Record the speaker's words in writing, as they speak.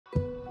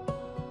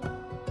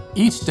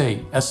Each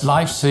day, as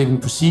life-saving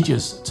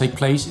procedures take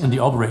place in the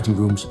operating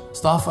rooms,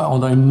 staff are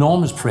under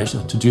enormous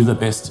pressure to do their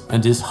best in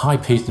this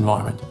high-paced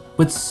environment.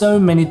 With so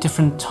many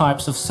different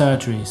types of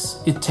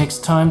surgeries, it takes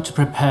time to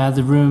prepare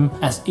the room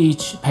as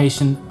each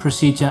patient,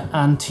 procedure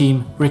and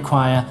team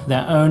require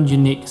their own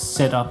unique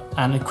setup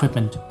and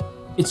equipment.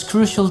 It's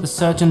crucial the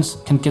surgeons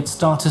can get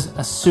started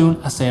as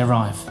soon as they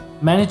arrive.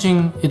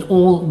 Managing it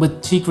all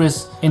with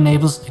Tegris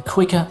enables a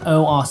quicker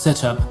OR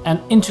setup, and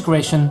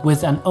integration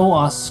with an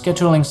OR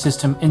scheduling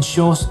system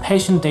ensures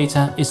patient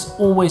data is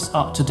always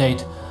up to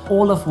date,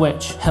 all of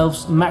which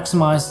helps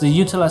maximize the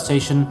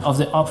utilization of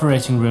the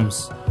operating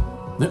rooms.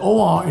 The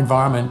OR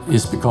environment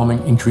is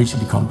becoming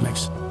increasingly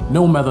complex.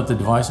 No matter the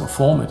device or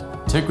format,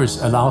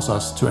 Tegris allows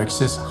us to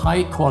access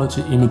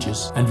high-quality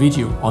images and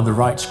video on the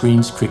right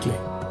screens quickly.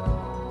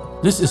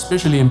 This is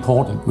especially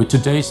important with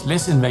today's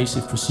less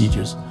invasive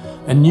procedures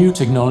and new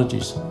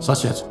technologies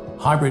such as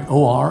hybrid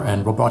OR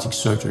and robotic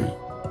surgery.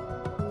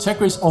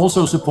 Tegris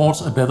also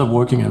supports a better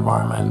working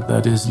environment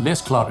that is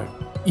less cluttered,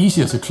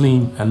 easier to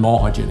clean and more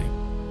hygienic.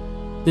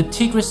 The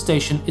Tegris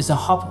station is a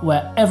hub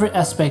where every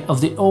aspect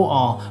of the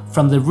OR,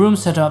 from the room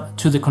setup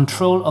to the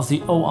control of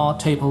the OR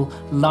table,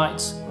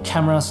 lights,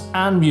 cameras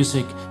and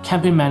music,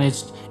 can be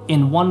managed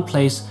in one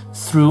place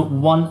through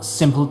one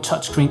simple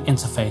touchscreen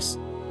interface.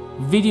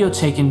 Video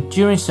taken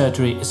during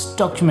surgery is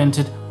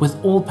documented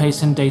with all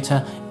patient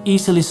data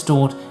easily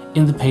stored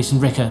in the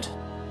patient record.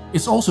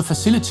 It's also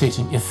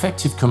facilitating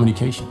effective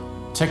communication.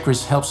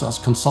 Tegris helps us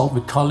consult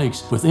with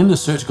colleagues within the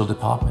surgical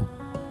department,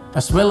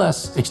 as well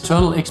as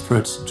external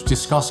experts to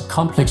discuss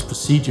complex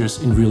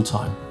procedures in real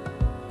time.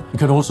 You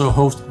can also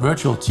host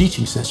virtual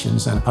teaching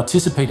sessions and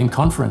participate in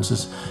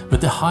conferences with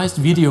the highest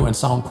video and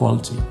sound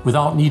quality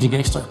without needing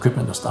extra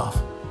equipment or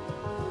staff.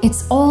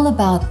 It's all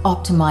about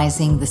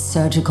optimizing the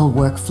surgical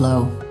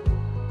workflow.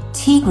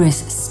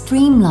 Tegris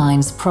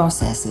streamlines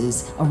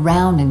processes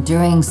around and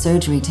during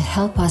surgery to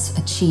help us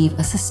achieve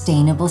a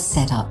sustainable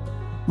setup,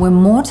 where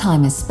more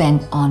time is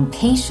spent on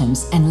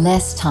patients and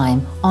less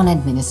time on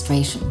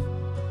administration.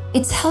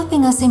 It's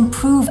helping us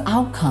improve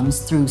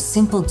outcomes through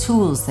simple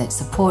tools that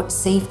support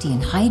safety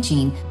and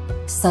hygiene,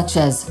 such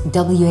as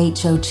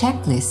WHO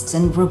checklists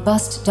and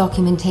robust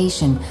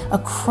documentation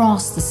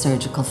across the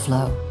surgical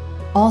flow.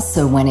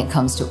 Also, when it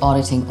comes to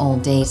auditing all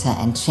data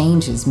and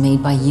changes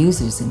made by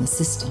users in the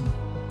system.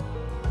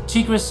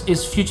 Tegris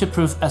is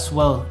future-proof as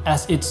well,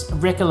 as it's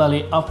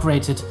regularly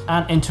upgraded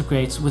and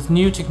integrates with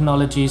new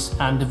technologies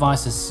and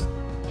devices.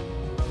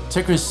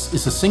 Tegris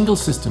is a single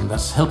system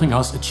that's helping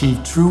us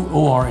achieve true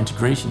OR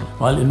integration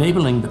while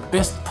enabling the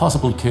best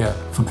possible care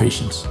for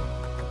patients.